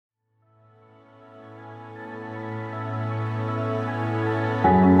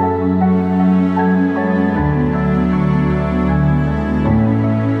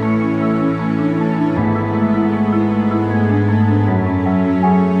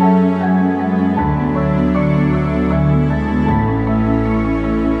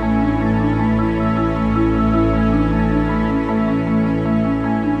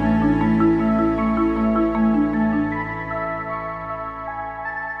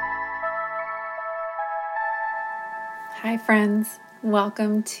Hi, friends.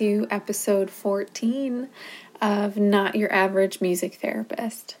 Welcome to episode 14 of Not Your Average Music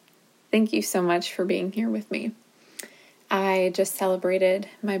Therapist. Thank you so much for being here with me. I just celebrated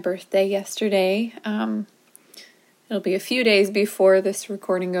my birthday yesterday. It'll be a few days before this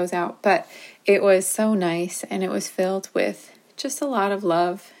recording goes out, but it was so nice and it was filled with just a lot of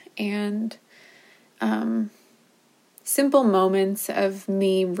love and simple moments of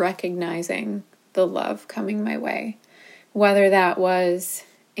me recognizing the love coming my way. Whether that was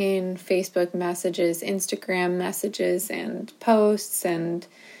in Facebook messages, Instagram messages, and posts, and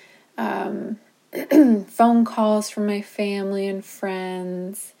phone calls from my family and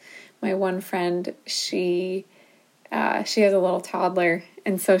friends. My one friend, she has a little toddler,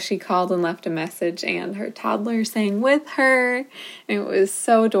 and so she called and left a message, and her toddler sang with her, and it was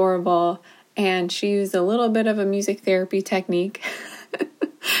so adorable. And she used a little bit of a music therapy technique,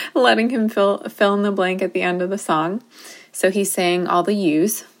 letting him fill in the blank at the end of the song. So he sang all the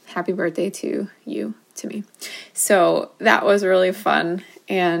yous. Happy birthday to you, to me. So that was really fun.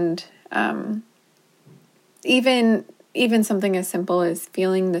 And even something as simple as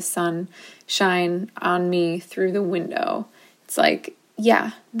feeling the sun shine on me through the window. It's like,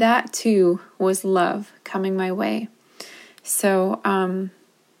 yeah, that too was love coming my way. So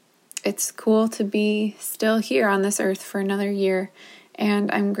it's cool to be still here on this earth for another year.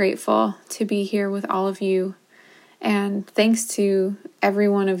 And I'm grateful to be here with all of you. And thanks to every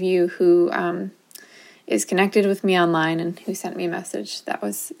one of you who is connected with me online and who sent me a message. That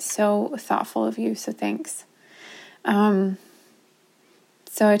was so thoughtful of you, so thanks. So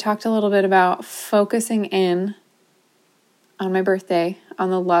I talked a little bit about focusing in on my birthday, on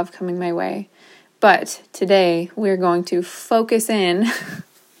the love coming my way. But today we're going to focus in.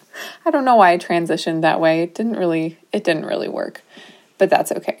 I don't know why I transitioned that way. It didn't really work, but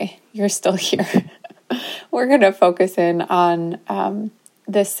that's okay. You're still here. We're going to focus in on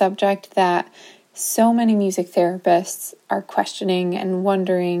this subject that so many music therapists are questioning and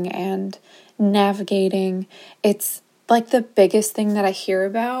wondering and navigating. It's like the biggest thing that I hear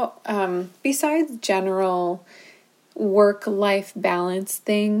about, besides general work-life balance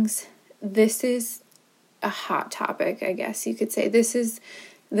things. This is a hot topic, I guess you could say. This is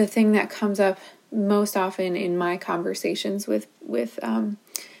the thing that comes up most often in my conversations with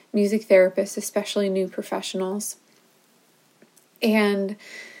music therapists, especially new professionals. And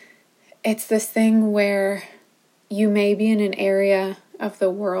it's this thing where you may be in an area of the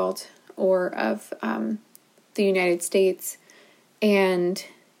world or of the United States, and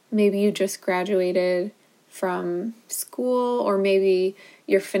maybe you just graduated from school, or maybe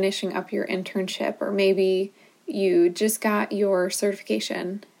you're finishing up your internship, or maybe you just got your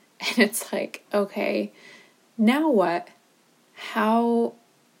certification, and it's like, okay, now what? How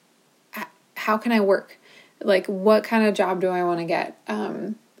can I work? Like, what kind of job do I want to get?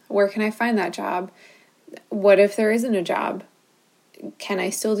 Where can I find that job? What if there isn't a job? Can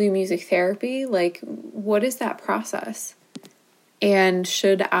I still do music therapy? Like, what is that process? And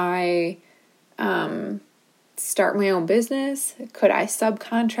should I start my own business? Could I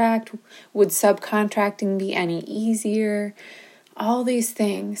subcontract? Would subcontracting be any easier? All these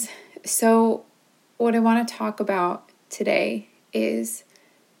things. So what I want to talk about today is,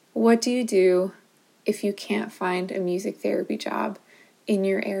 what do you do if you can't find a music therapy job in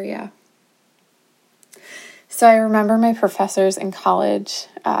your area? So I remember my professors in college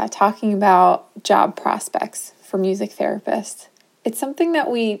talking about job prospects for music therapists. It's something that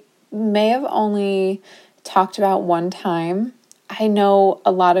we may have only talked about one time. I know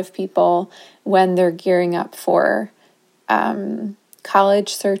a lot of people, when they're gearing up for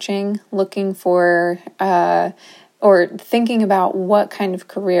college searching, looking for or thinking about what kind of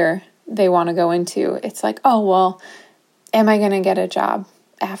career they want to go into, it's like, oh, well, am I going to get a job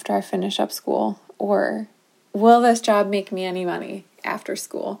after I finish up school? Or will this job make me any money after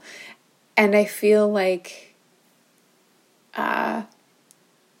school? And I feel like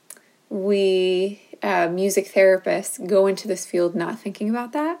we music therapists go into this field not thinking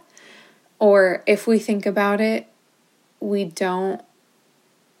about that. Or if we think about it, we don't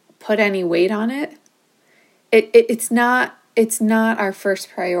put any weight on it. It's not our first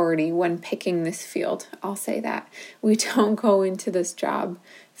priority when picking this field. I'll say that. We don't go into this job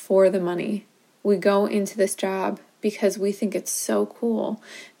for the money. We go into this job because we think it's so cool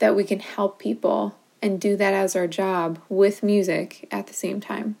that we can help people and do that as our job with music at the same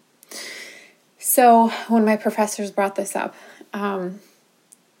time. So when my professors brought this up,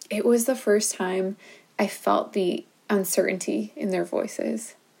 it was the first time I felt the uncertainty in their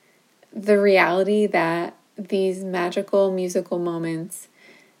voices. The reality that these magical musical moments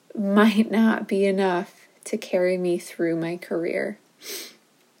might not be enough to carry me through my career.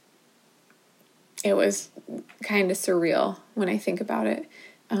 It was kind of surreal when I think about it.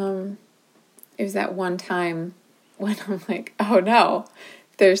 It was that one time when I'm like, oh no,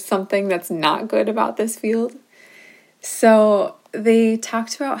 there's something that's not good about this field. So they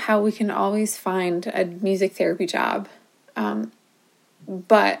talked about how we can always find a music therapy job,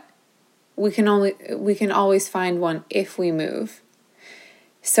 but we can always find one if we move.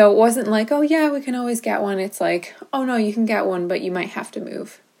 So it wasn't like, oh yeah, we can always get one. It's like, oh no, you can get one, but you might have to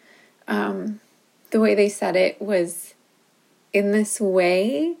move. The way they said it was in this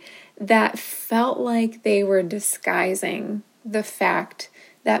way that felt like they were disguising the fact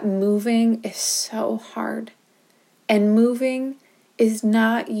that moving is so hard. And moving is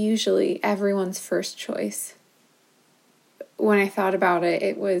not usually everyone's first choice. When I thought about it,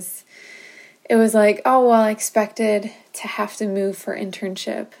 it was like, oh, well, I expected to have to move for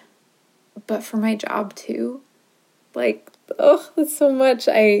internship, but for my job too. Like, oh, that's so much.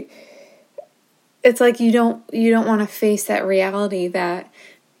 It's like you don't want to face that reality that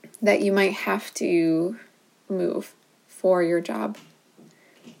you might have to move for your job.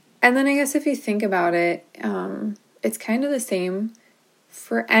 And then I guess if you think about it, it's kind of the same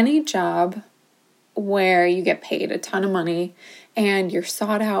for any job where you get paid a ton of money and you're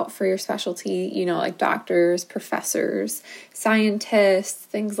sought out for your specialty, like doctors, professors, scientists,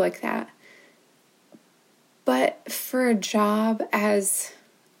 things like that. But for a job as,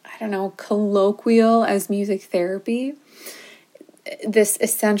 colloquial as music therapy, this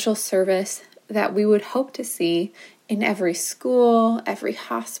essential service that we would hope to see in every school, every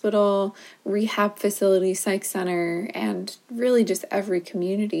hospital, rehab facility, psych center, and really just every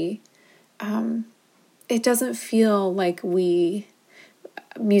community, it doesn't feel like we,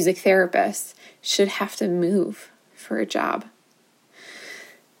 music therapists, should have to move for a job.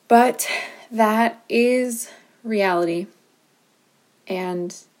 But that is reality,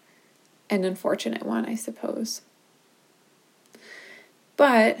 and an unfortunate one, I suppose.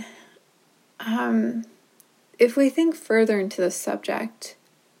 But if we think further into the subject,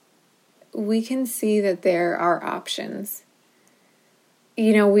 we can see that there are options.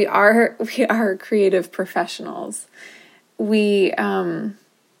 We are creative professionals. We can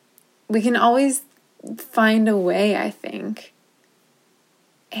always find a way, I think.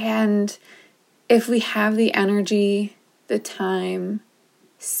 And if we have the energy, the time,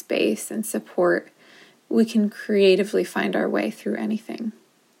 space, and support, we can creatively find our way through anything.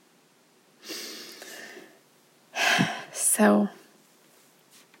 So,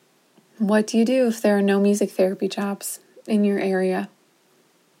 what do you do if there are no music therapy jobs in your area?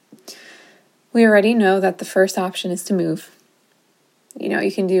 We already know that the first option is to move.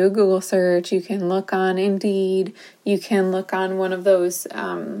 You can do a Google search, you can look on Indeed, you can look on one of those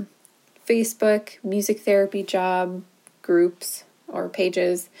Facebook music therapy job groups or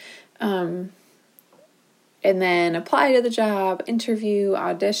pages, and then apply to the job, interview,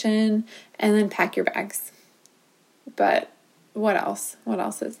 audition, and then pack your bags. But what else? What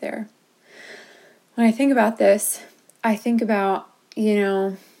else is there? When I think about this, I think about,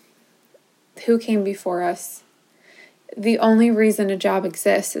 who came before us. The only reason a job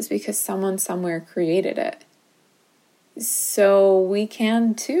exists is because someone somewhere created it. So we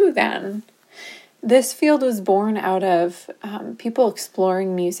can too then. This field was born out of people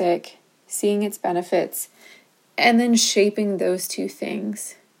exploring music, seeing its benefits, and then shaping those two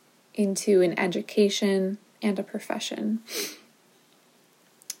things into an education and a profession.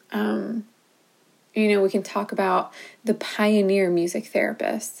 We can talk about the pioneer music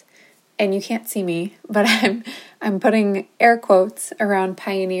therapists. And you can't see me, but I'm putting air quotes around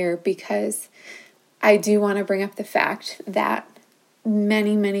pioneer because I do want to bring up the fact that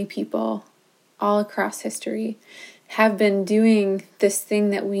many, many people all across history have been doing this thing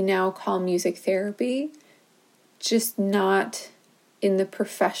that we now call music therapy, just not in the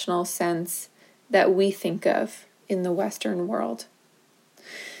professional sense that we think of in the Western world.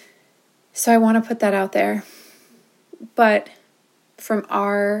 So I want to put that out there. But from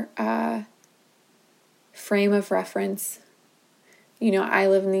our frame of reference, I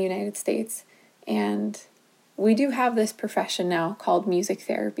live in the United States, and we do have this profession now called music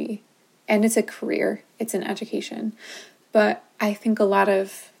therapy, and it's a career, it's an education. But I think a lot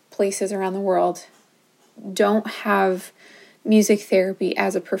of places around the world don't have music therapy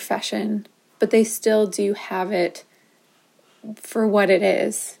as a profession, but they still do have it for what it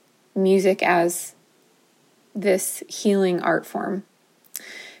is, music as this healing art form.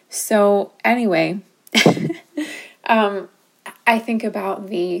 So anyway, I think about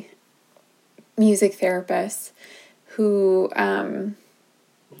the music therapists who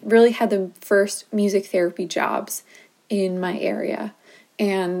really had the first music therapy jobs in my area,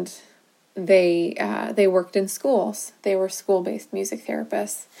 and they worked in schools. They were school-based music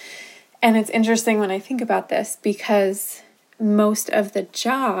therapists. And it's interesting when I think about this, because most of the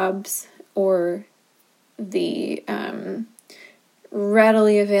jobs or the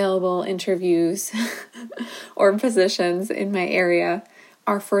readily available interviews or positions in my area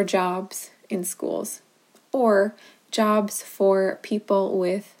are for jobs in schools or jobs for people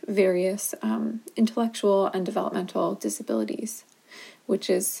with various intellectual and developmental disabilities, which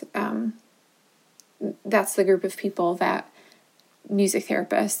is, that's the group of people that music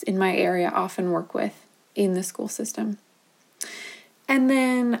therapists in my area often work with in the school system. And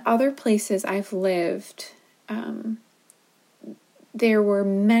then other places I've lived, there were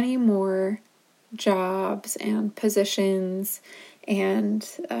many more jobs and positions and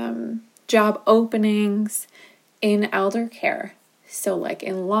job openings in elder care. So like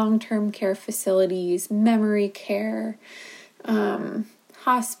in long-term care facilities, memory care,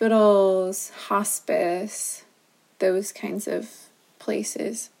 hospitals, hospice, those kinds of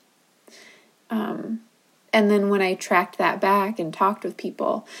places. And then when I tracked that back and talked with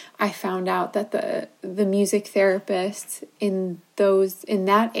people, I found out that the music therapists in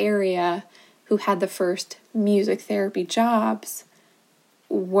that area who had the first music therapy jobs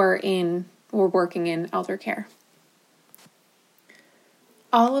were working in elder care.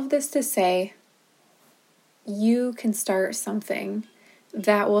 All of this to say, you can start something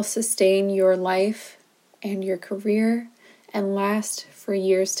that will sustain your life and your career and last for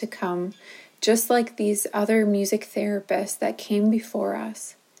years to come, just like these other music therapists that came before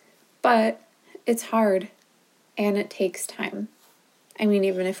us. But it's hard and it takes time. I mean,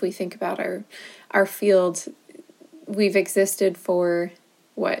 even if we think about our field, we've existed for,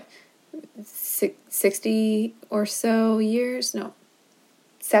 60 or so years? No,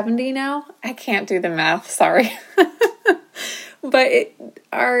 70 now? I can't do the math, sorry. But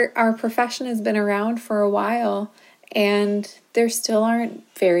our profession has been around for a while, and there still aren't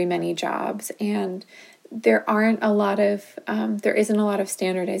very many jobs, and there isn't a lot of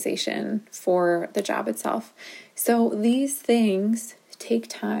standardization for the job itself. So these things take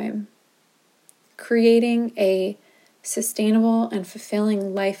time. Creating a sustainable and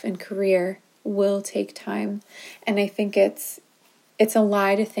fulfilling life and career will take time, and I think it's a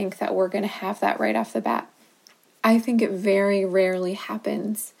lie to think that we're going to have that right off the bat. I think it very rarely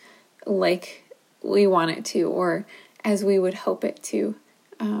happens like we want it to, or as we would hope it to,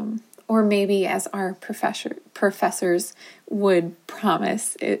 or maybe as our professors would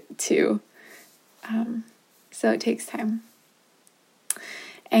promise it to. So it takes time.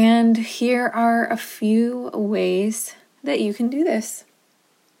 And here are a few ways that you can do this.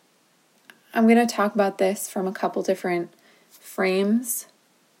 I'm going to talk about this from a couple different frames.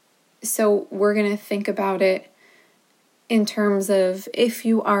 So we're going to think about it in terms of if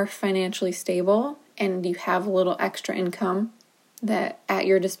you are financially stable and you have a little extra income that at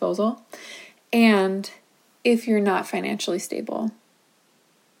your disposal, and if you're not financially stable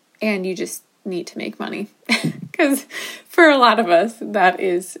and you just need to make money, because for a lot of us that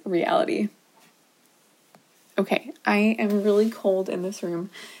is reality. Okay, I am really cold in this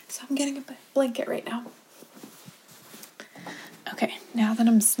room, so I'm getting a blanket right now. Okay, now that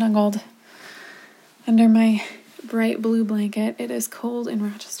I'm snuggled under my bright blue blanket, it is cold in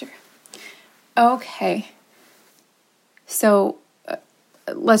Rochester. Okay, so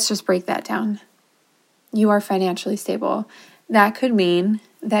let's just break that down. You are financially stable. That could mean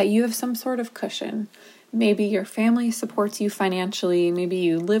that you have some sort of cushion. Maybe your family supports you financially. Maybe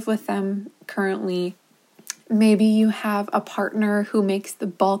you live with them currently. Maybe you have a partner who makes the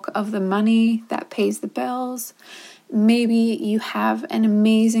bulk of the money that pays the bills. Maybe you have an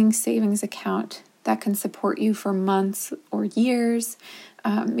amazing savings account that can support you for months or years.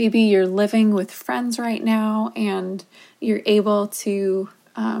 Maybe you're living with friends right now and you're able to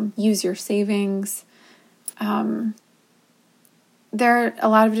use your savings. There are a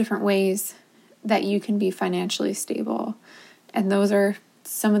lot of different ways that you can be financially stable. And those are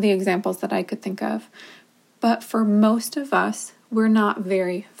some of the examples that I could think of. But for most of us, we're not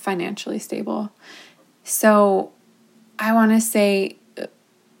very financially stable. So I want to say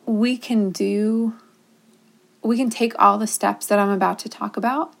we can take all the steps that I'm about to talk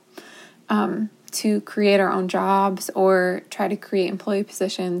about to create our own jobs or try to create employee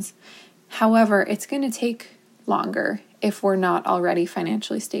positions. However, it's going to take longer if we're not already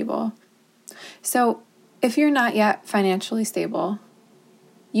financially stable. So if you're not yet financially stable,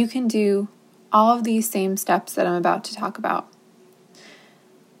 you can do all of these same steps that I'm about to talk about.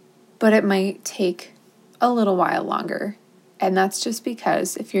 But it might take a little while longer. And that's just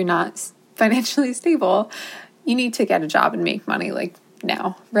because if you're not financially stable, you need to get a job and make money like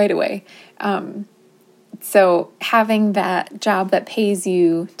now, right away. So having that job that pays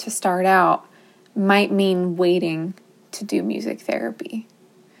you to start out might mean waiting to do music therapy.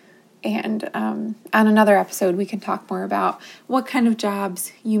 And on another episode, we can talk more about what kind of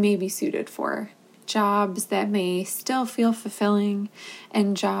jobs you may be suited for. Jobs that may still feel fulfilling,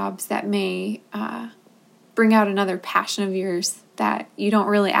 and jobs that may bring out another passion of yours that you don't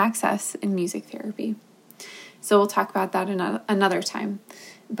really access in music therapy. So we'll talk about that another time.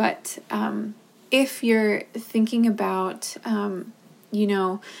 But if you're thinking about,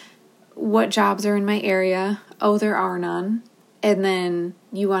 what jobs are in my area, there are none, and then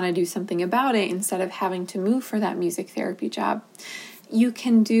you want to do something about it instead of having to move for that music therapy job, you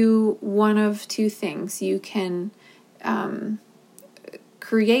can do one of two things. You can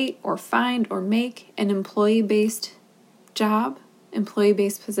create or find or make an employee-based job,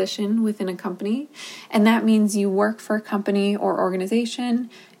 employee-based position within a company. And that means you work for a company or organization,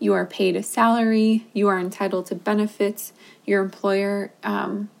 you are paid a salary, you are entitled to benefits, your employer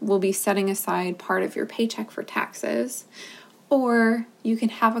will be setting aside part of your paycheck for taxes, or you can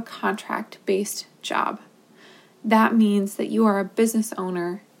have a contract-based job. That means that you are a business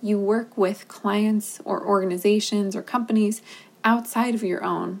owner. You work with clients or organizations or companies outside of your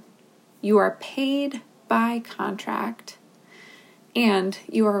own. You are paid by contract, and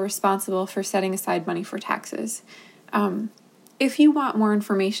you are responsible for setting aside money for taxes. If you want more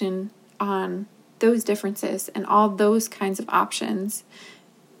information on those differences and all those kinds of options,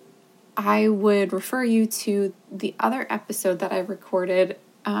 I would refer you to the other episode that I recorded,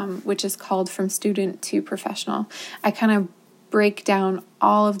 which is called From Student to Professional. I kind of break down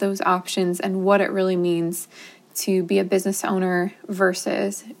all of those options and what it really means to be a business owner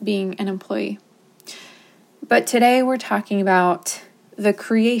versus being an employee. But today we're talking about the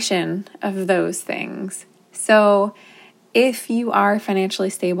creation of those things. So if you are financially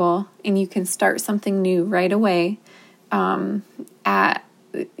stable and you can start something new right away, as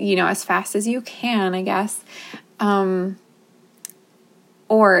fast as you can, I guess,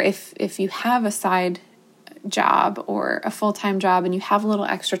 or if you have a side job or a full-time job and you have a little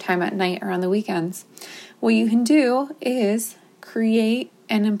extra time at night or on the weekends, what you can do is create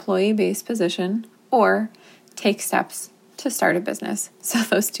an employee-based position or take steps to start a business. So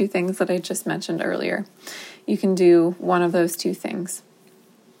those two things that I just mentioned earlier, you can do one of those two things.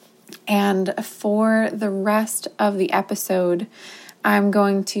 And for the rest of the episode, I'm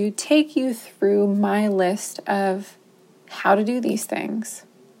going to take you through my list of how to do these things.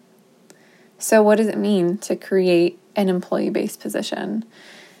 So what does it mean to create an employee-based position?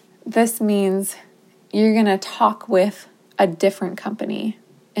 This means you're going to talk with a different company,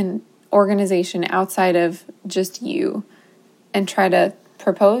 an organization outside of just you, and try to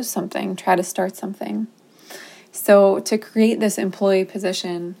propose something, try to start something. So to create this employee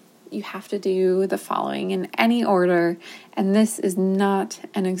position, you have to do the following in any order, and this is not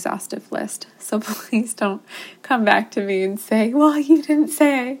an exhaustive list. So please don't come back to me and say, well, you didn't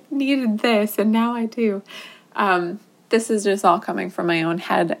say I needed this, and now I do. This is just all coming from my own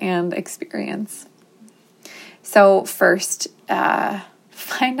head and experience. So first,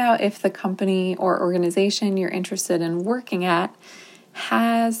 find out if the company or organization you're interested in working at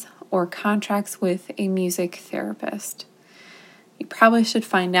has or contracts with a music therapist. You probably should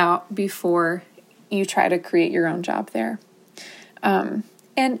find out before you try to create your own job there. And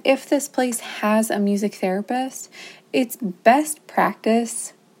if this place has a music therapist, it's best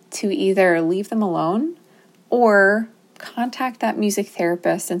practice to either leave them alone or contact that music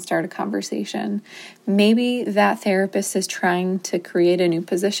therapist and start a conversation. Maybe that therapist is trying to create a new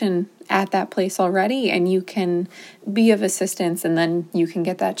position at that place already, and you can be of assistance and then you can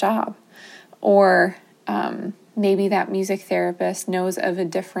get that job. Or maybe that music therapist knows of a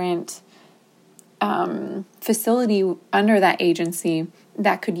different facility under that agency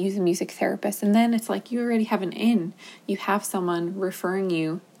that could use a music therapist. And then it's like you already have an in. You have someone referring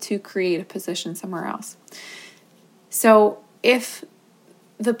you to create a position somewhere else. So if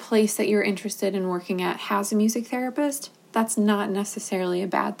the place that you're interested in working at has a music therapist, that's not necessarily a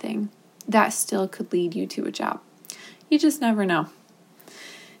bad thing. That still could lead you to a job. You just never know.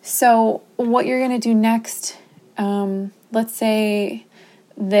 So what you're going to do next, let's say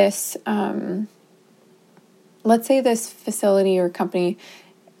this facility or company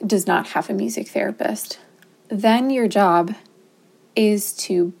does not have a music therapist. Then your job is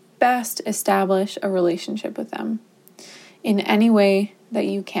to best establish a relationship with them in any way that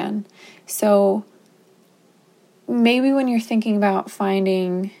you can. So maybe when you're thinking about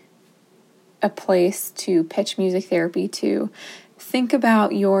finding a place to pitch music therapy to, think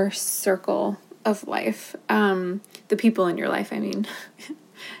about your circle of life. The people in your life, I mean.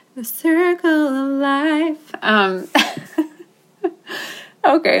 The circle of life.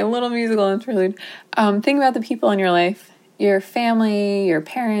 Okay, a little musical interlude. Think about the people in your life, your family, your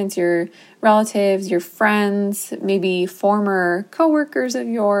parents, your relatives, your friends, maybe former coworkers of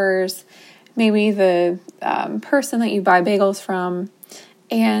yours, maybe the person that you buy bagels from,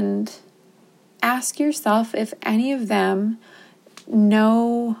 and ask yourself if any of them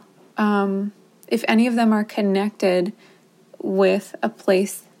know, if any of them are connected with a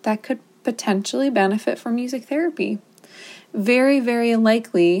place that could potentially benefit from music therapy. Very, very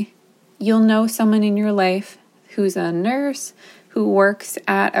likely, you'll know someone in your life who's a nurse, who works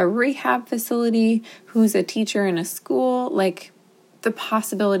at a rehab facility, who's a teacher in a school. Like, the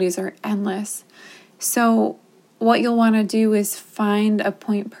possibilities are endless. So what you'll want to do is find a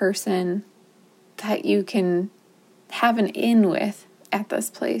point person that you can have an in with at this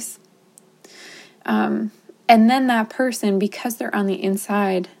place. And then that person, because they're on the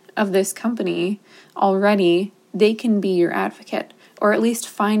inside of this company already, they can be your advocate, or at least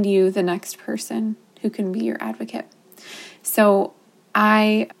find you the next person who can be your advocate. So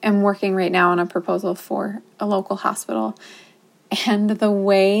I am working right now on a proposal for a local hospital, and the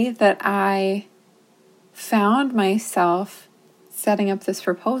way that I found myself setting up this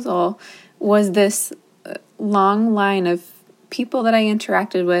proposal was this long line of people that I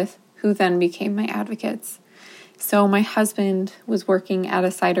interacted with who then became my advocates. So my husband was working at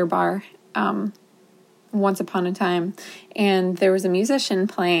a cider bar once upon a time, and there was a musician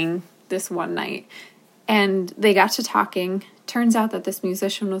playing this one night, and they got to talking. Turns out that this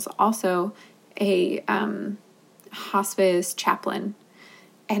musician was also a hospice chaplain,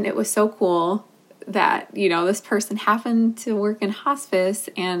 and it was so cool that, you know, this person happened to work in hospice,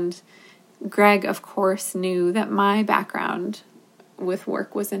 and Greg, of course, knew that my background with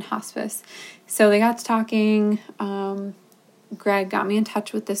work was in hospice. So they got to talking. Greg got me in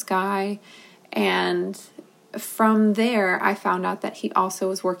touch with this guy, and from there, I found out that he also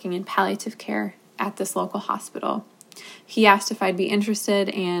was working in palliative care at this local hospital. He asked if I'd be interested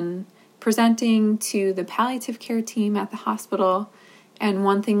in presenting to the palliative care team at the hospital, and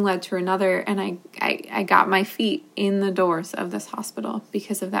one thing led to another, and I got my feet in the doors of this hospital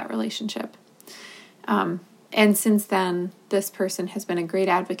because of that relationship. And since then, this person has been a great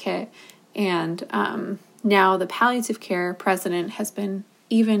advocate, and now the palliative care president has been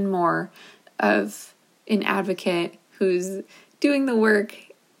even more of an advocate who's doing the work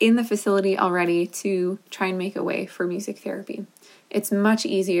in the facility already to try and make a way for music therapy. It's much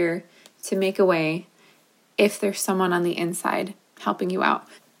easier to make a way if there's someone on the inside helping you out,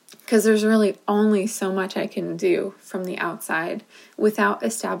 because there's really only so much I can do from the outside without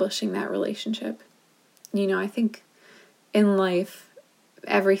establishing that relationship. You know, I think in life,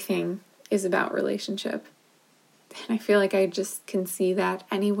 everything is about relationship. And I feel like I just can see that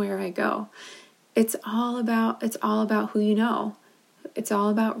anywhere I go. It's all about who you know. It's all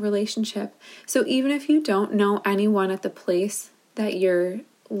about relationship. So even if you don't know anyone at the place that you're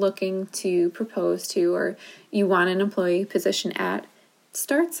looking to propose to, or you want an employee position at,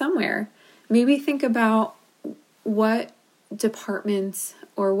 start somewhere. Maybe think about what departments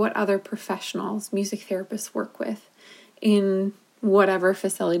or what other professionals music therapists work with in whatever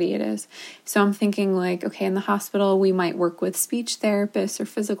facility it is. So I'm thinking like, okay, in the hospital, we might work with speech therapists or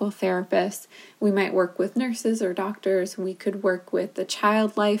physical therapists. We might work with nurses or doctors. We could work with the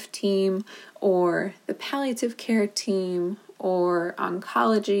child life team or the palliative care team or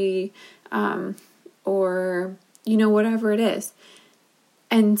oncology, or, you know, whatever it is.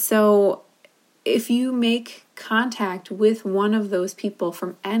 And so if you make contact with one of those people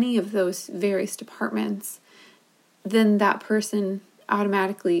from any of those various departments, then that person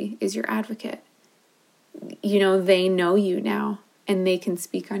automatically is your advocate. You know, they know you now and they can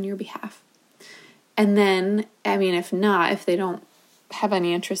speak on your behalf. And then, I mean, if not, if they don't have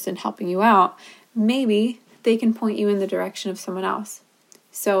any interest in helping you out, maybe they can point you in the direction of someone else.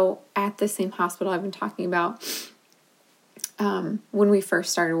 So at the same hospital I've been talking about, when we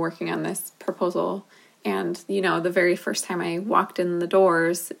first started working on this proposal, and, you know, the very first time I walked in the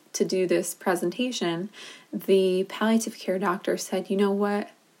doors to do this presentation, the palliative care doctor said, you know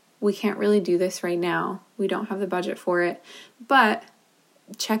what, we can't really do this right now. We don't have the budget for it, but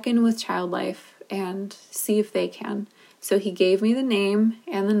check in with Child Life and see if they can. So he gave me the name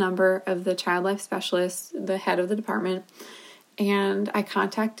and the number of the Child Life specialist, the head of the department, and I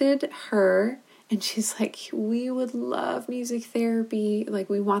contacted her, and she's like, we would love music therapy. Like,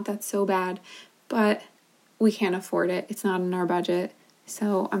 we want that so bad, but we can't afford it. It's not in our budget.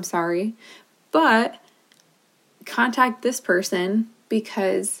 So I'm sorry. but contact this person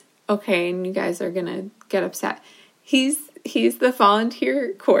because, okay, and you guys are going to get upset. He's the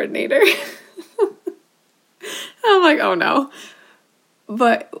volunteer coordinator. I'm like, oh no.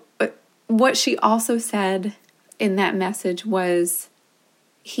 But what she also said in that message was,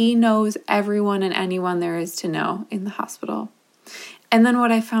 he knows everyone and anyone there is to know in the hospital. And then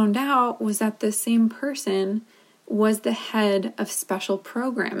what I found out was that the same person was the head of special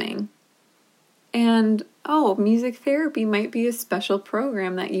programming. And, music therapy might be a special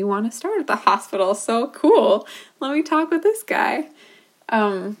program that you want to start at the hospital. So cool. Let me talk with this guy.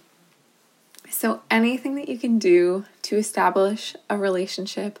 So anything that you can do to establish a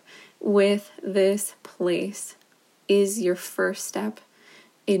relationship with this place is your first step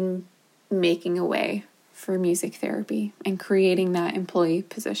in making a way for music therapy and creating that employee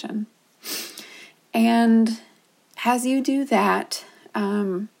position. And as you do that,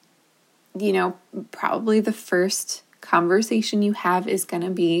 probably the first conversation you have is going to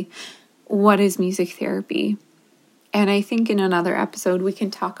be, what is music therapy? And I think in another episode we can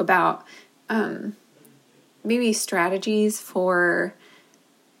talk about maybe strategies for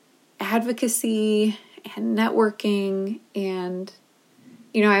advocacy and networking. And,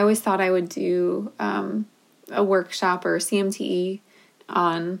 I always thought I would do a workshop or a CMTE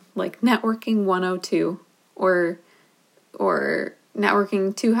on like networking 102 or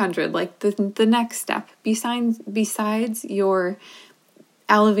networking 200, like the next step besides your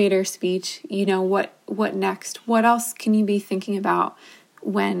elevator speech. What next? What else can you be thinking about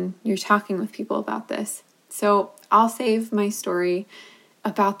when you're talking with people about this? So I'll save my story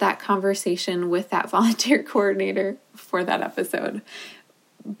about that conversation with that volunteer coordinator for that episode.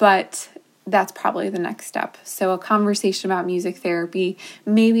 But that's probably the next step. So a conversation about music therapy.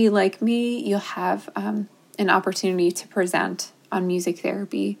 Maybe like me, you'll have an opportunity to present on music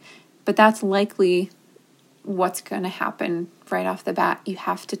therapy, but that's likely what's going to happen right off the bat. You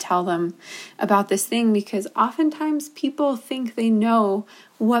have to tell them about this thing because oftentimes people think they know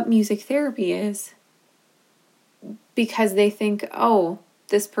what music therapy is because they think,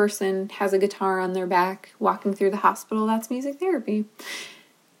 this person has a guitar on their back walking through the hospital, that's music therapy.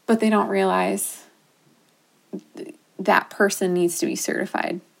 But they don't realize that person needs to be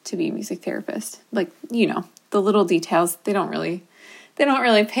certified to be a music therapist. Like, the little details, they don't really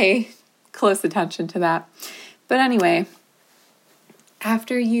pay close attention to that. But anyway,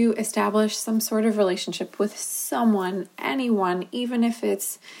 after you establish some sort of relationship with someone, anyone, even if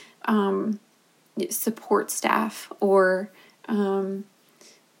it's support staff or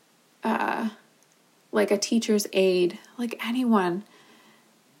like a teacher's aide, like anyone,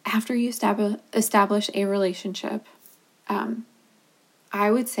 after you establish a relationship, I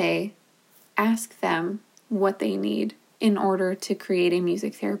would say ask them what they need in order to create a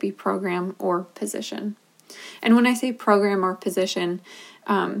music therapy program or position. And when I say program or position,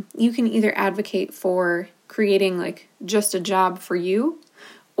 you can either advocate for creating like just a job for you,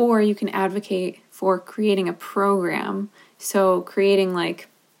 or you can advocate for creating a program. So creating like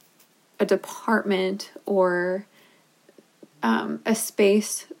a department or a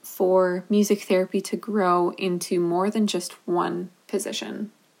space for music therapy to grow into more than just one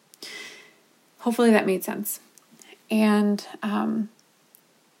position. Hopefully that made sense. And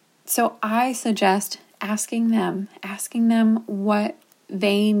so I suggest asking them what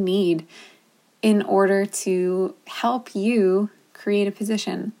they need in order to help you create a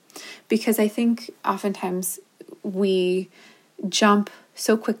position. Because I think oftentimes we jump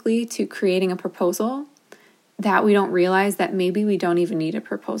so quickly to creating a proposal that we don't realize that maybe we don't even need a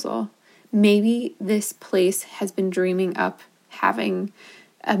proposal. Maybe this place has been dreaming up having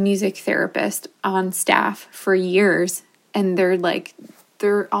a music therapist on staff for years, and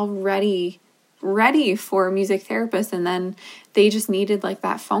they're already ready for a music therapist, and then they just needed like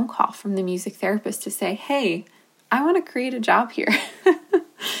that phone call from the music therapist to say, hey, I want to create a job here.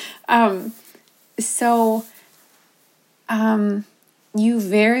 You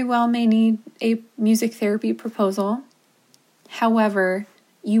very well may need a music therapy proposal. However,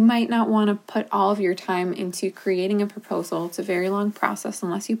 you might not want to put all of your time into creating a proposal. It's a very long process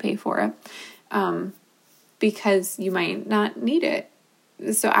unless you pay for it, because you might not need it.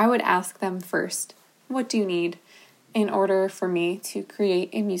 So I would ask them first, what do you need in order for me to create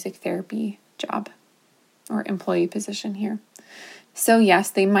a music therapy job or employee position here? So yes,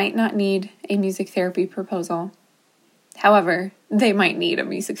 they might not need a music therapy proposal. However, they might need a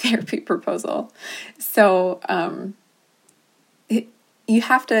music therapy proposal. So you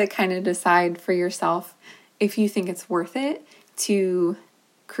have to kind of decide for yourself if you think it's worth it to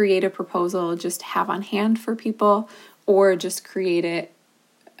create a proposal, just have on hand for people, or just create it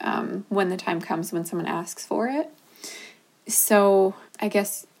when the time comes when someone asks for it. So I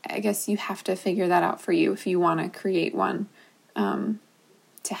guess you have to figure that out for you if you want to create one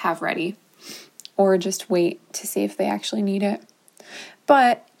to have ready, or just wait to see if they actually need it.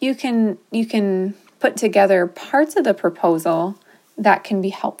 But you can put together parts of the proposal that can be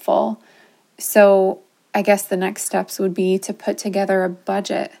helpful. So I guess the next steps would be to put together a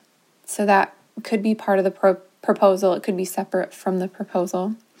budget. So that could be part of the proposal. It could be separate from the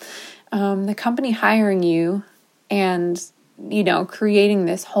proposal. The company hiring you and, creating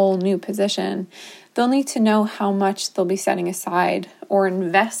this whole new position, they'll need to know how much they'll be setting aside or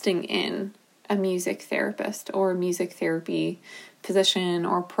investing in a music therapist or music therapy position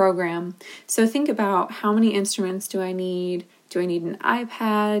or program. So think about, how many instruments do I need? Do I need an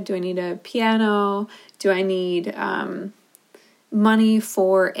iPad? Do I need a piano? Do I need money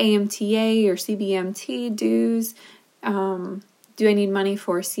for AMTA or CBMT dues? Do I need money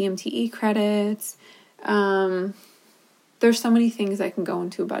for CMTE credits? There's so many things that can go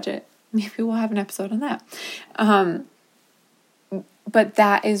into a budget. Maybe we'll have an episode on that. But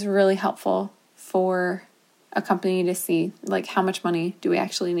that is really helpful for a company to see, like, how much money do we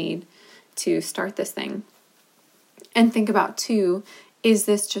actually need to start this thing? And think about, too, is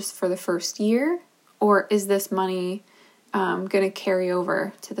this just for the first year, or is this money going to carry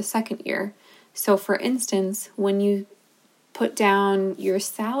over to the second year? So, for instance, when you put down your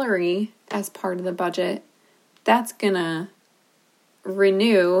salary as part of the budget, that's going to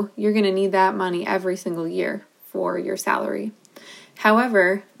renew. You're going to need that money every single year for your salary.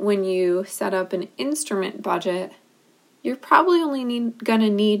 However, when you set up an instrument budget, you're probably only going to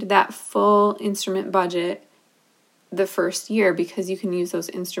need that full instrument budget the first year, because you can use those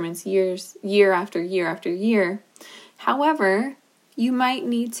instruments year after year after year. However, you might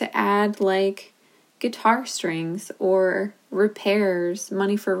need to add like guitar strings or repairs,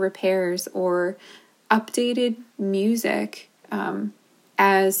 money for repairs, or updated music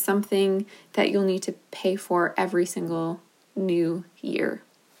as something that you'll need to pay for every single new year.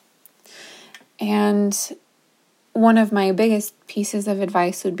 And one of my biggest pieces of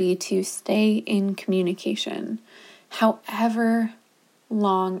advice would be to stay in communication, however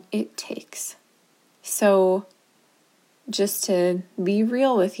long it takes. So just to be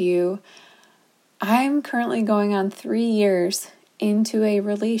real with you, I'm currently going on 3 years into a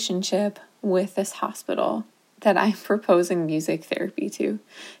relationship with this hospital that I'm proposing music therapy to.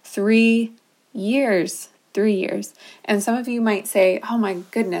 3 years. 3 years. And some of you might say, oh my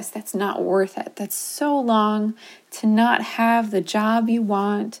goodness, that's not worth it. That's so long to not have the job you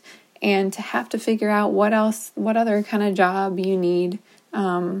want and to have to figure out what other kind of job you need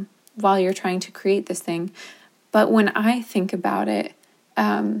while you're trying to create this thing. But when I think about it,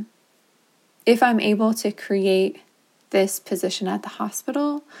 if I'm able to create this position at the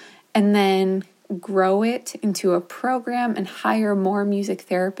hospital and then grow it into a program and hire more music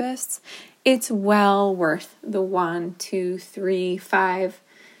therapists, it's well worth the 1, 2, 3, 5,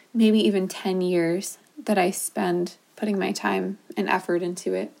 maybe even 10 years that I spend putting my time and effort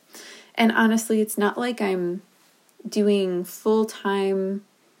into it. And honestly, it's not like I'm doing full-time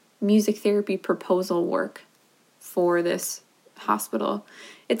music therapy proposal work for this hospital.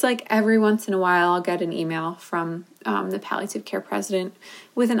 It's like every once in a while I'll get an email from the palliative care president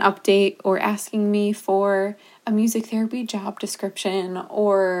with an update or asking me for a music therapy job description,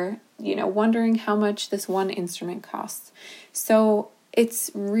 or wondering how much this one instrument costs. So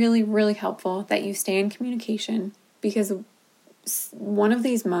it's really, really helpful that you stay in communication, because one of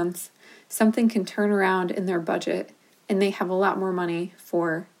these months something can turn around in their budget and they have a lot more money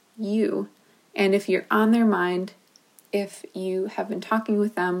for you. And if you're on their mind, if you have been talking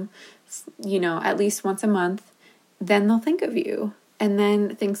with them, at least once a month, then they'll think of you. And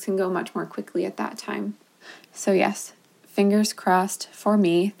then things can go much more quickly at that time. So yes, fingers crossed for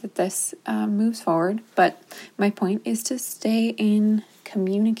me that this moves forward. But my point is to stay in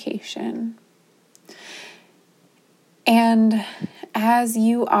communication. And as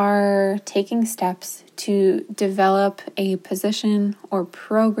you are taking steps to develop a position or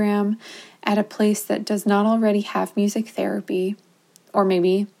program at a place that does not already have music therapy, or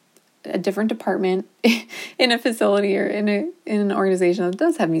maybe a different department in a facility or in an organization that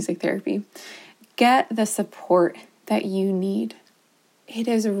does have music therapy, get the support that you need. It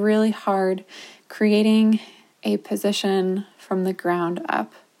is really hard creating a position from the ground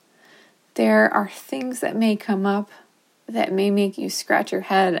up. There are things that may come up that may make you scratch your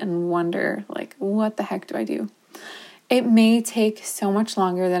head and wonder, like, what the heck do I do? It may take so much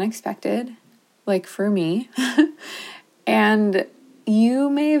longer than expected, like for me, and you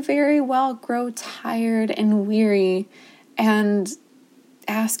may very well grow tired and weary, and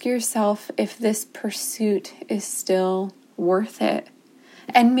ask yourself if this pursuit is still worth it.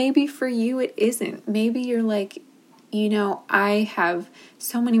 And maybe for you it isn't. Maybe you're like, I have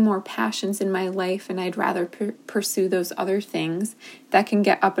so many more passions in my life and I'd rather pursue those other things that can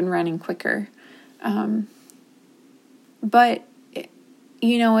get up and running quicker. But,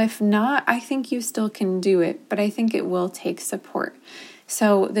 if not, I think you still can do it, but I think it will take support.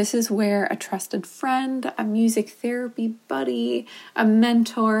 So this is where a trusted friend, a music therapy buddy, a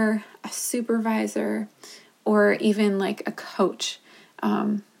mentor, a supervisor, or even like a coach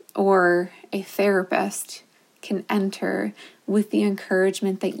or a therapist can enter with the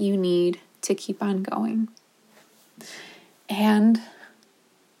encouragement that you need to keep on going. And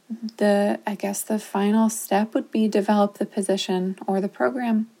the final step would be develop the position or the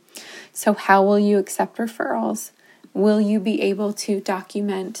program. So how will you accept referrals? Will you be able to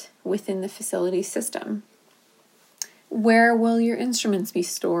document within the facility system? Where will your instruments be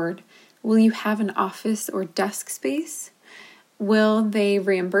stored? Will you have an office or desk space? Will they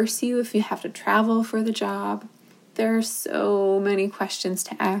reimburse you if you have to travel for the job? There are so many questions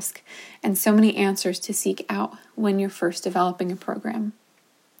to ask and so many answers to seek out when you're first developing a program.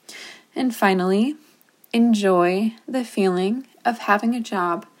 And finally, enjoy the feeling of having a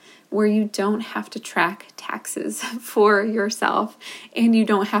job where you don't have to track taxes for yourself and you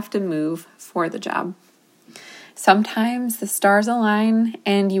don't have to move for the job. Sometimes the stars align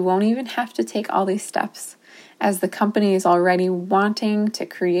and you won't even have to take all these steps, as the company is already wanting to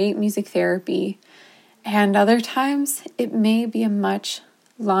create music therapy. And other times it may be a much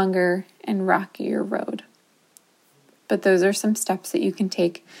longer and rockier road. But those are some steps that you can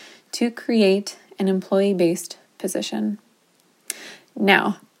take to create an employee-based position.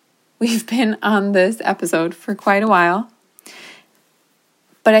 Now, we've been on this episode for quite a while,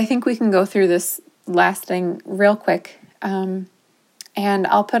 but I think we can go through this last thing real quick. And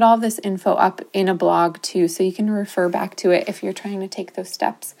I'll put all this info up in a blog too, so you can refer back to it if you're trying to take those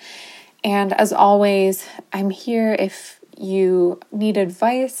steps. And as always, I'm here if you need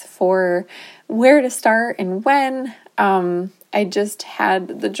advice for where to start and when. I just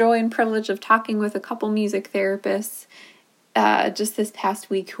had the joy and privilege of talking with a couple music therapists just this past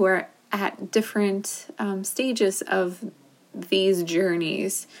week who are at different stages of these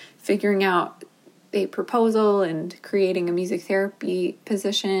journeys, figuring out a proposal and creating a music therapy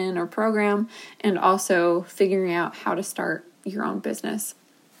position or program, and also figuring out how to start your own business.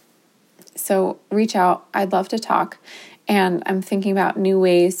 So reach out. I'd love to talk. And I'm thinking about new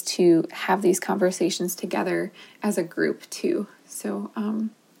ways to have these conversations together as a group too. So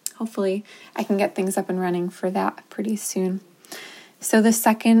hopefully I can get things up and running for that pretty soon. So the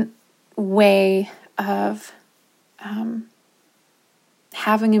second way of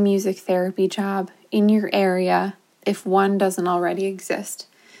having a music therapy job in your area, if one doesn't already exist,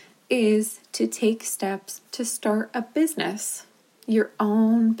 is to take steps to start a business, your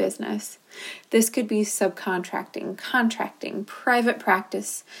own business. This could be subcontracting, contracting, private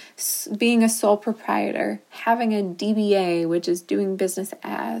practice, being a sole proprietor, having a DBA, which is doing business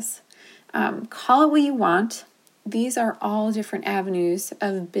as. Call it what you want. These are all different avenues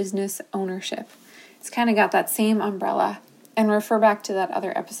of business ownership. It's kind of got that same umbrella. And refer back to that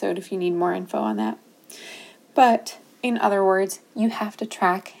other episode if you need more info on that. But in other words, you have to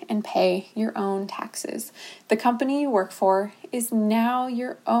track and pay your own taxes. The company you work for is now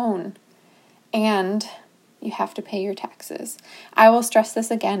your own, and you have to pay your taxes. I will stress this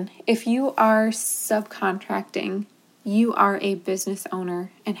again. If you are subcontracting, you are a business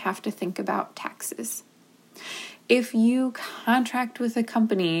owner and have to think about taxes. If you contract with a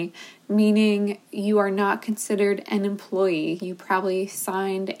company, meaning you are not considered an employee, you probably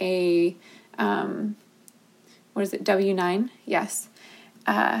signed a, W-9? Yes.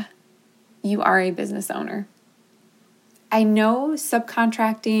 You are a business owner. I know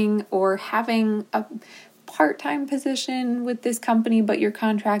subcontracting or having a part-time position with this company, but you're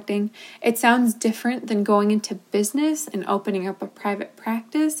contracting, it sounds different than going into business and opening up a private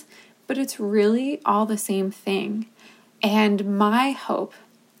practice, but it's really all the same thing. And my hope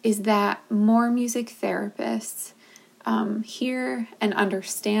is that more music therapists hear and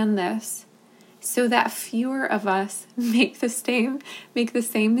understand this, so that fewer of us make the same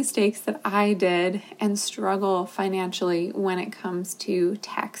mistakes that I did and struggle financially when it comes to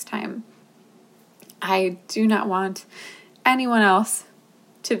tax time. I do not want anyone else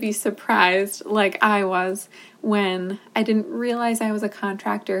to be surprised like I was when I didn't realize I was a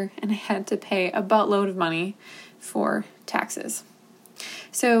contractor and I had to pay a buttload of money for taxes.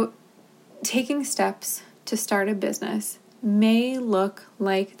 So taking steps to start a business may look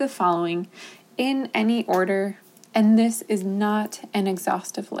like the following in any order And this is not an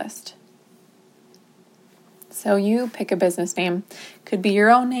exhaustive list. So you pick a business name. Could be your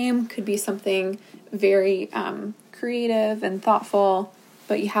own name, could be something very creative and thoughtful,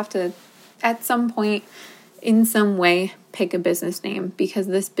 but you have to, at some point, in some way, pick a business name, because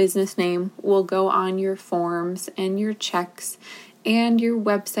this business name will go on your forms and your checks and your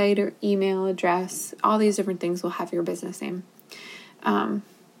website or email address. All these different things will have your business name.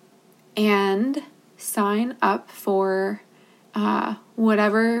 And sign up for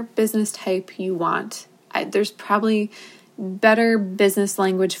whatever business type you want. There's probably better business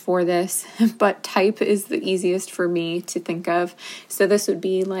language for this, but type is the easiest for me to think of. So this would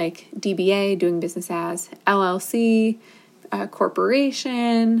be like DBA, doing business as, LLC,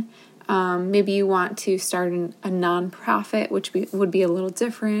 corporation. Maybe you want to start a nonprofit, which would be a little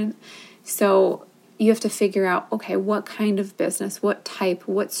different. So you have to figure out, okay, what kind of business, what type,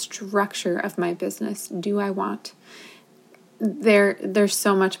 what structure of my business do I want? There's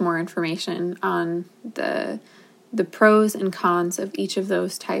so much more information on the pros and cons of each of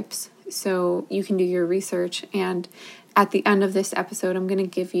those types, so you can do your research. And at the end of this episode, I'm going to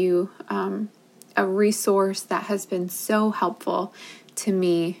give you a resource that has been so helpful to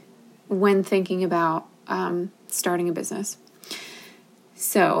me when thinking about starting a business.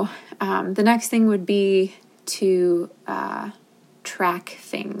 So the next thing would be to track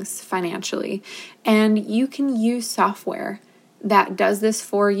things financially, and you can use software that does this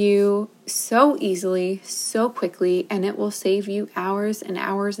for you so easily, so quickly, and it will save you hours and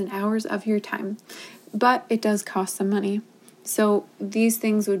hours and hours of your time. But it does cost some money. So these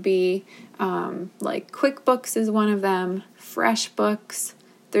things would be like QuickBooks is one of them, FreshBooks.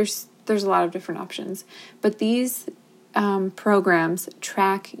 There's a lot of different options. But these programs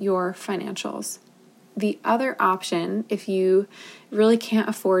track your financials. The other option, if you really can't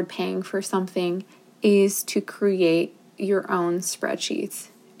afford paying for something, is to create your own spreadsheets.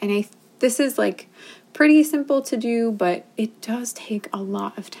 And this is like pretty simple to do, but it does take a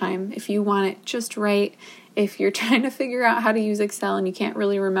lot of time if you want it just right. If you're trying to figure out how to use Excel and you can't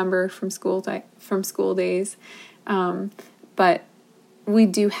really remember from school days, but we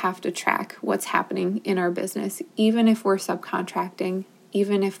do have to track what's happening in our business, even if we're subcontracting,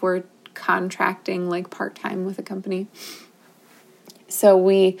 even if we're contracting like part-time with a company. So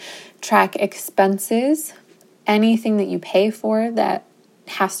we track expenses, anything that you pay for that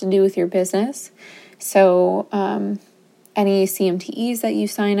has to do with your business. So any CMTEs that you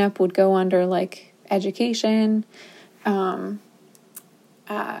sign up would go under like education.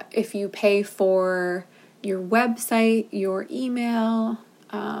 If you pay for your website, your email,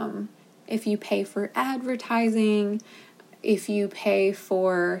 if you pay for advertising, if you pay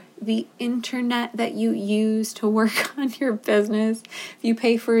for the internet that you use to work on your business, if you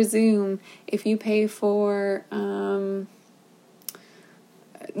pay for Zoom, if you pay for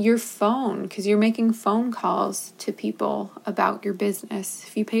your phone because you're making phone calls to people about your business,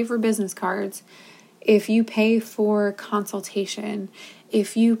 if you pay for business cards, if you pay for consultation,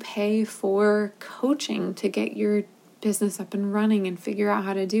 if you pay for coaching to get your business up and running and figure out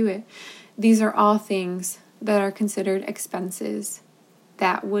how to do it, these are all things that are considered expenses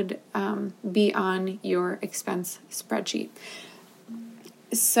that would be on your expense spreadsheet.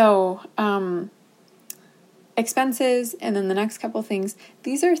 So expenses, and then the next couple things,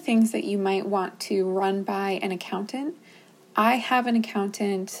 these are things that you might want to run by an accountant. I have an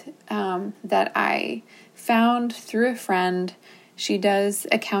accountant that I found through a friend. She does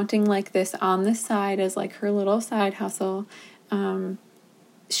accounting like this on the side as like her little side hustle.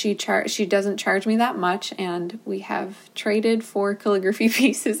 She doesn't charge me that much, and we have traded for calligraphy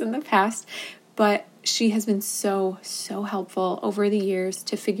pieces in the past, but she has been so helpful over the years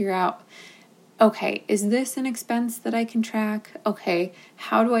to figure out, okay, is this an expense that I can track? Okay,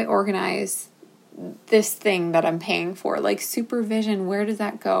 how do I organize this thing that I'm paying for? Like supervision, where does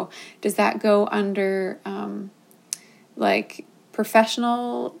that go? Does that go under like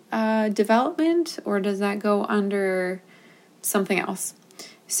professional development, or does that go under something else?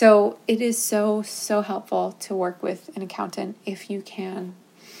 So it is so helpful to work with an accountant if you can.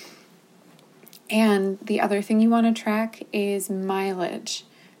 And the other thing you want to track is mileage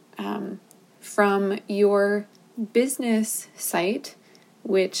from your business site,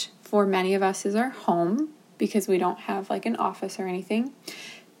 which for many of us is our home because we don't have like an office or anything,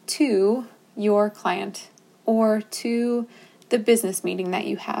 to your client, or to the business meeting that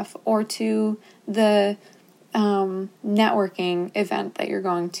you have, or to the networking event that you're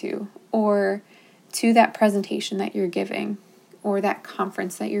going to, or to that presentation that you're giving, or that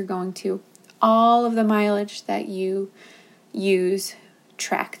conference that you're going to. All of the mileage that you use,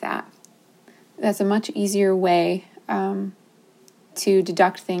 track that. That's a much easier way to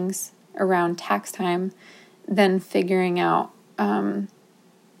deduct things around tax time than figuring out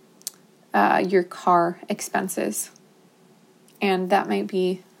your car expenses. And that might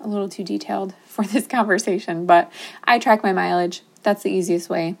be a little too detailed for this conversation, but I track my mileage. That's the easiest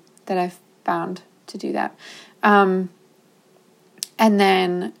way that I've found to do that. And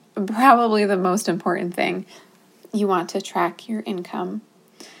then probably the most important thing, you want to track your income.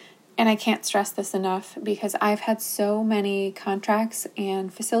 And I can't stress this enough because I've had so many contracts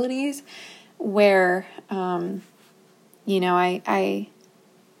and facilities where, I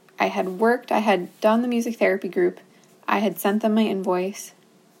had done the music therapy group, I had sent them my invoice,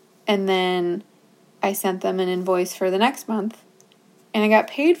 and then I sent them an invoice for the next month, and I got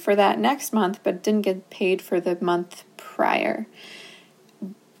paid for that next month, but didn't get paid for the month prior.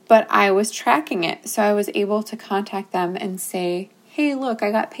 But I was tracking it, so I was able to contact them and say, hey, look,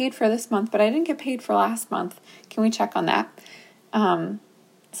 I got paid for this month, but I didn't get paid for last month. Can we check on that?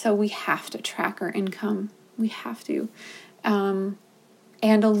 So we have to track our income. We have to. And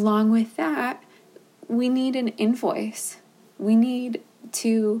along with that, we need an invoice. We need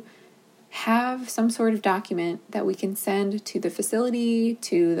to have some sort of document that we can send to the facility,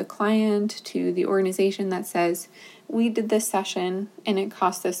 to the client, to the organization that says, we did this session and it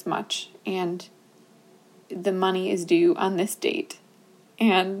cost this much and the money is due on this date.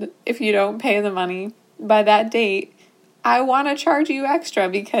 And if you don't pay the money by that date, I want to charge you extra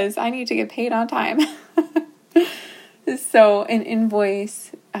because I need to get paid on time. So an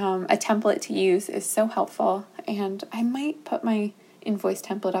invoice, a template to use is so helpful. And I might put my invoice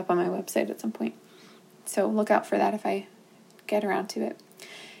template up on my website at some point. So look out for that if I get around to it.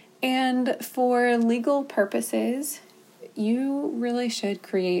 And for legal purposes, you really should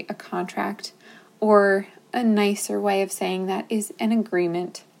create a contract, or a nicer way of saying that is an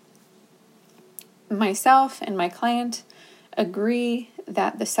agreement. Myself and my client agree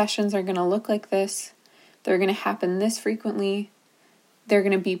that the sessions are going to look like this. They're going to happen this frequently. They're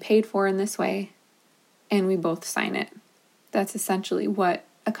going to be paid for in this way. And we both sign it. That's essentially what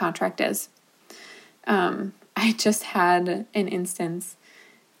a contract is. I just had an instance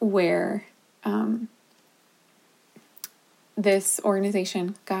where this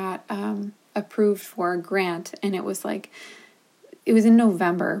organization got approved for a grant, and it was in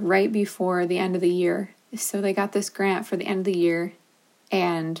November, right before the end of the year. So they got this grant for the end of the year,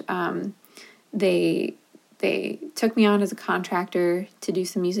 and they took me on as a contractor to do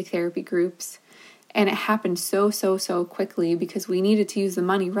some music therapy groups. And it happened so quickly because we needed to use the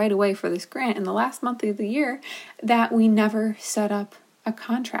money right away for this grant in the last month of the year that we never set up a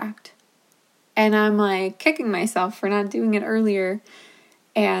contract. And I'm like kicking myself for not doing it earlier.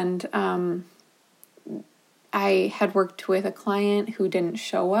 And I had worked with a client who didn't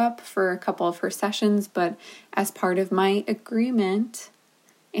show up for a couple of her sessions, but as part of my agreement,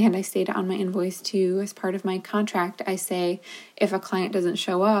 and I state on my invoice too, as part of my contract, I say if a client doesn't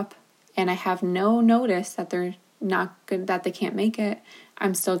show up, and I have no notice that they're not good, that they can't make it,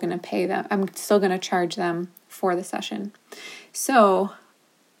 I'm still going to pay them. I'm still going to charge them for the session. So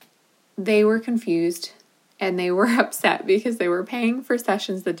they were confused and they were upset because they were paying for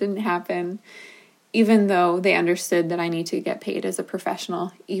sessions that didn't happen, even though they understood that I need to get paid as a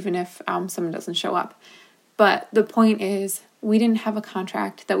professional, even if someone doesn't show up. But the point is, we didn't have a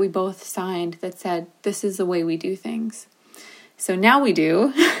contract that we both signed that said, this is the way we do things. So now we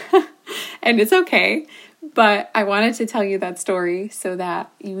do. And it's okay, but I wanted to tell you that story so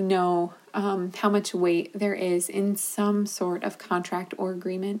that you know how much weight there is in some sort of contract or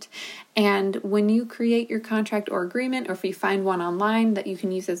agreement. And when you create your contract or agreement, or if you find one online that you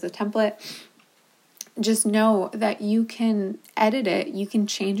can use as a template, just know that you can edit it, you can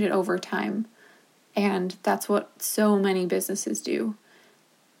change it over time. And that's what so many businesses do.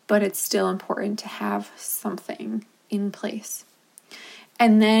 But it's still important to have something in place.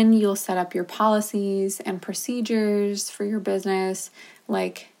 And then you'll set up your policies and procedures for your business,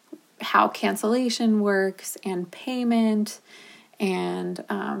 like how cancellation works and payment and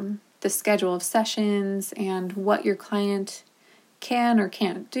the schedule of sessions and what your client can or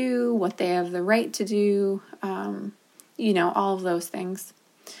can't do, what they have the right to do, all of those things.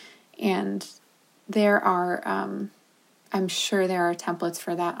 And there are, I'm sure there are templates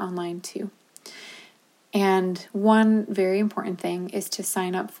for that online too. And one very important thing is to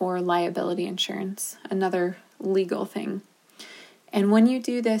sign up for liability insurance, another legal thing. And when you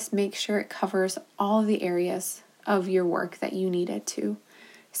do this, make sure it covers all of the areas of your work that you need it to.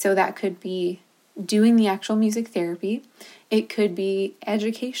 So that could be doing the actual music therapy. It could be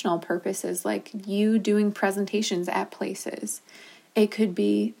educational purposes, like you doing presentations at places. It could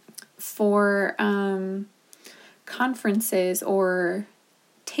be for conferences or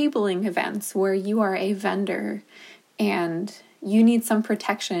tabling events where you are a vendor and you need some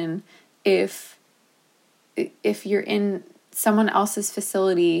protection if you're in someone else's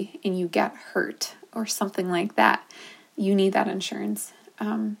facility and you get hurt or something like that. You need that insurance.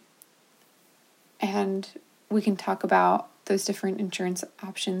 And we can talk about those different insurance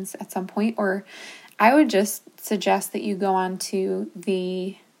options at some point, or I would just suggest that you go on to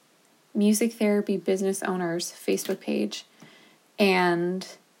the Music Therapy Business Owners Facebook page and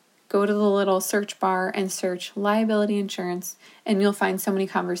go to the little search bar and search liability insurance, and you'll find so many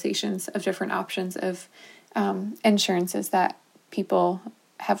conversations of different options of insurances that people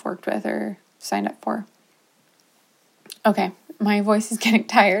have worked with or signed up for. Okay, my voice is getting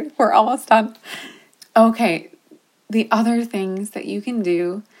tired. We're almost done. Okay, the other things that you can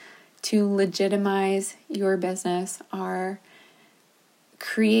do to legitimize your business are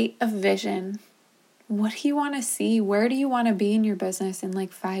create a vision. What do you want to see? Where do you want to be in your business in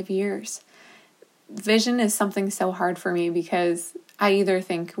 5 years? Vision is something so hard for me because I either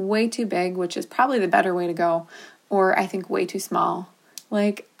think way too big, which is probably the better way to go, or I think way too small.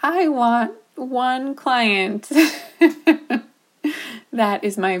 I want one client. That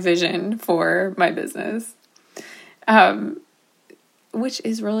is my vision for my business, which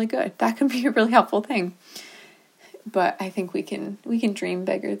is really good. That can be a really helpful thing. But I think we can dream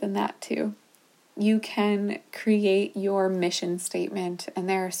bigger than that too. You can create your mission statement, and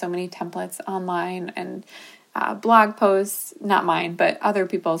there are so many templates online and blog posts, not mine, but other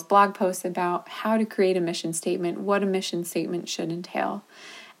people's blog posts about how to create a mission statement, what a mission statement should entail.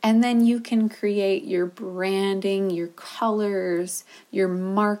 And then you can create your branding, your colors, your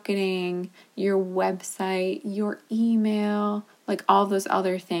marketing, your website, your email, all those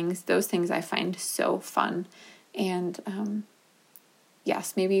other things. Those things I find so fun. And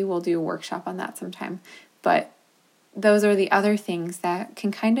yes, maybe we'll do a workshop on that sometime. But those are the other things that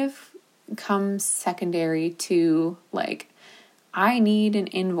can kind of come secondary to I need an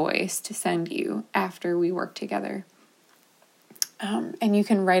invoice to send you after we work together. And you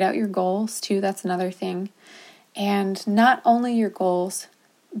can write out your goals too. That's another thing. And not only your goals,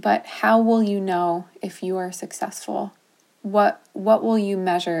 but how will you know if you are successful? What will you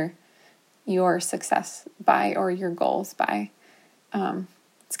measure your success by or your goals by?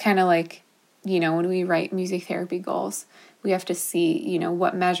 It's kind of when we write music therapy goals, we have to see,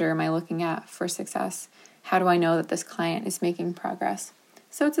 what measure am I looking at for success? How do I know that this client is making progress?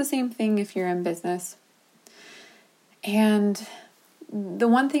 So it's the same thing if you're in business. And the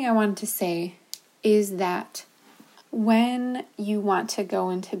one thing I wanted to say is that when you want to go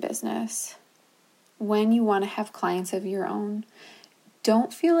into business, when you want to have clients of your own,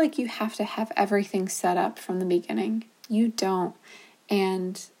 don't feel like you have to have everything set up from the beginning. You don't.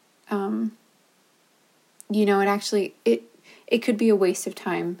 And, it could be a waste of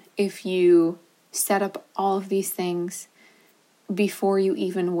time if you set up all of these things before you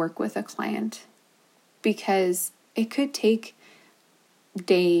even work with a client, because it could take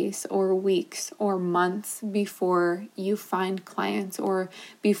days or weeks or months before you find clients or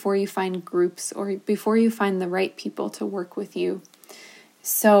before you find groups or before you find the right people to work with you.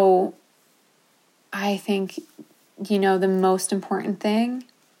 So I think, the most important thing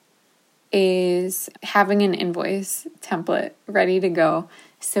is having an invoice template ready to go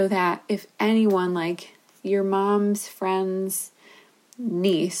so that if anyone, your mom's friend's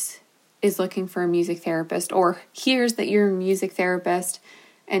niece is looking for a music therapist or hears that you're a music therapist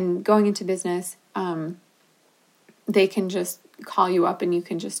and going into business, they can just call you up and you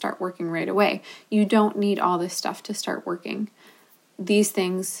can just start working right away. You don't need all this stuff to start working. These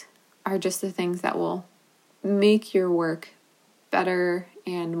things are just the things that will make your work better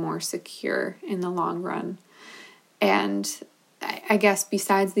and more secure in the long run. And I guess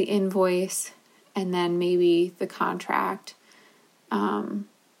besides the invoice and then maybe the contract,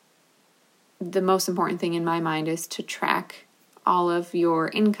 the most important thing in my mind is to track all of your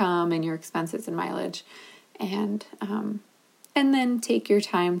income and your expenses and mileage, and then take your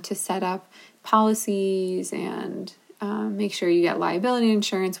time to set up policies and make sure you get liability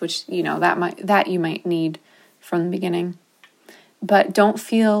insurance, which that you might need from the beginning. But don't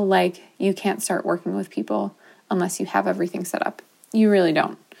feel like you can't start working with people unless you have everything set up. You really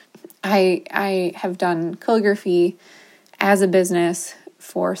don't. I have done calligraphy as a business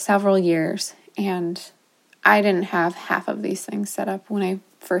for several years, and I didn't have half of these things set up when I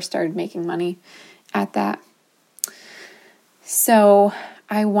first started making money at that. So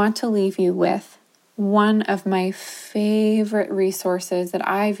I want to leave you with one of my favorite resources that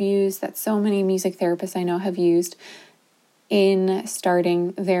I've used, that so many music therapists I know have used. in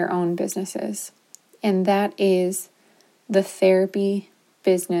starting their own businesses. And that is The Therapy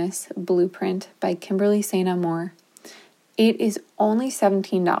Business Blueprint by Kimberly St. Amour. It is only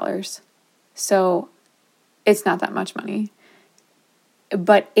 $17. So it's not that much money,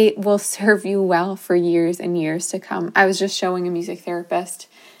 but it will serve you well for years and years to come. I was just showing a music therapist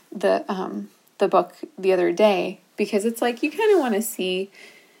the book the other day, because it's like you kind of want to see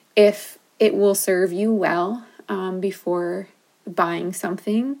if it will serve you well before buying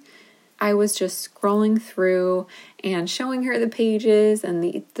something. I was just scrolling through and showing her the pages and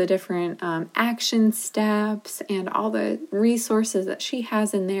the different action steps and all the resources that she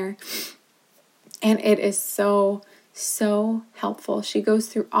has in there. And it is so, so helpful. She goes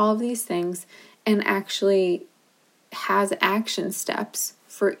through all of these things and actually has action steps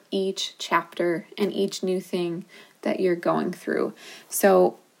for each chapter and each new thing that you're going through.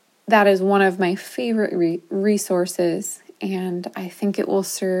 So that is one of my favorite resources, and I think it will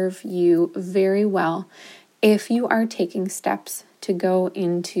serve you very well if you are taking steps to go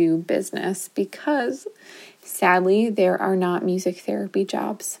into business, because sadly, there are not music therapy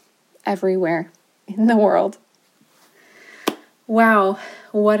jobs everywhere in the world. Wow,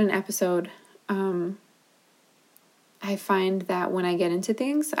 what an episode. I find that when I get into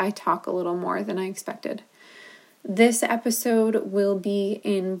things, I talk a little more than I expected. This episode will be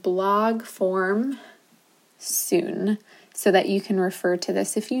in blog form soon, so that you can refer to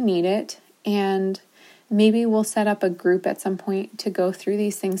this if you need it. And maybe we'll set up a group at some point to go through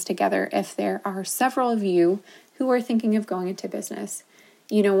these things together if there are several of you who are thinking of going into business.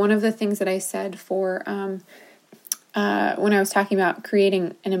 You know, one of the things that I said for when I was talking about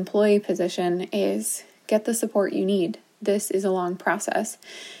creating an employee position is get the support you need. This is a long process.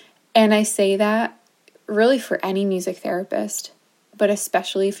 And I say that really for any music therapist, but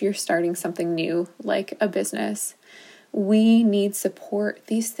especially if you're starting something new like a business. We need support.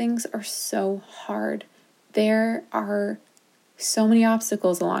 These things are so hard. There are so many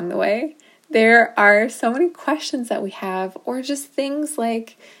obstacles along the way. There are so many questions that we have, or just things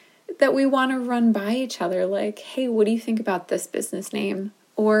like that we want to run by each other. Like, hey, what do you think about this business name?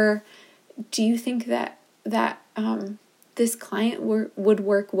 Or do you think that this client would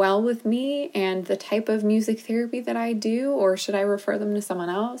work well with me and the type of music therapy that I do? Or should I refer them to someone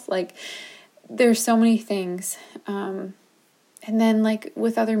else? Like, there's so many things. And then like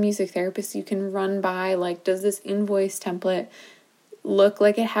with other music therapists, you can run by, like, does this invoice template look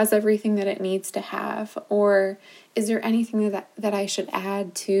like it has everything that it needs to have? Or is there anything that I should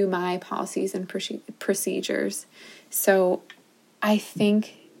add to my policies and procedures? So I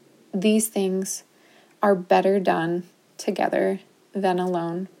think these things are better done together than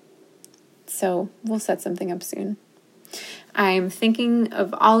alone. So we'll set something up soon. I'm thinking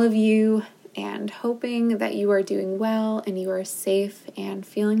of all of you and hoping that you are doing well and you are safe and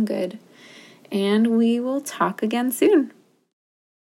feeling good. And we will talk again soon.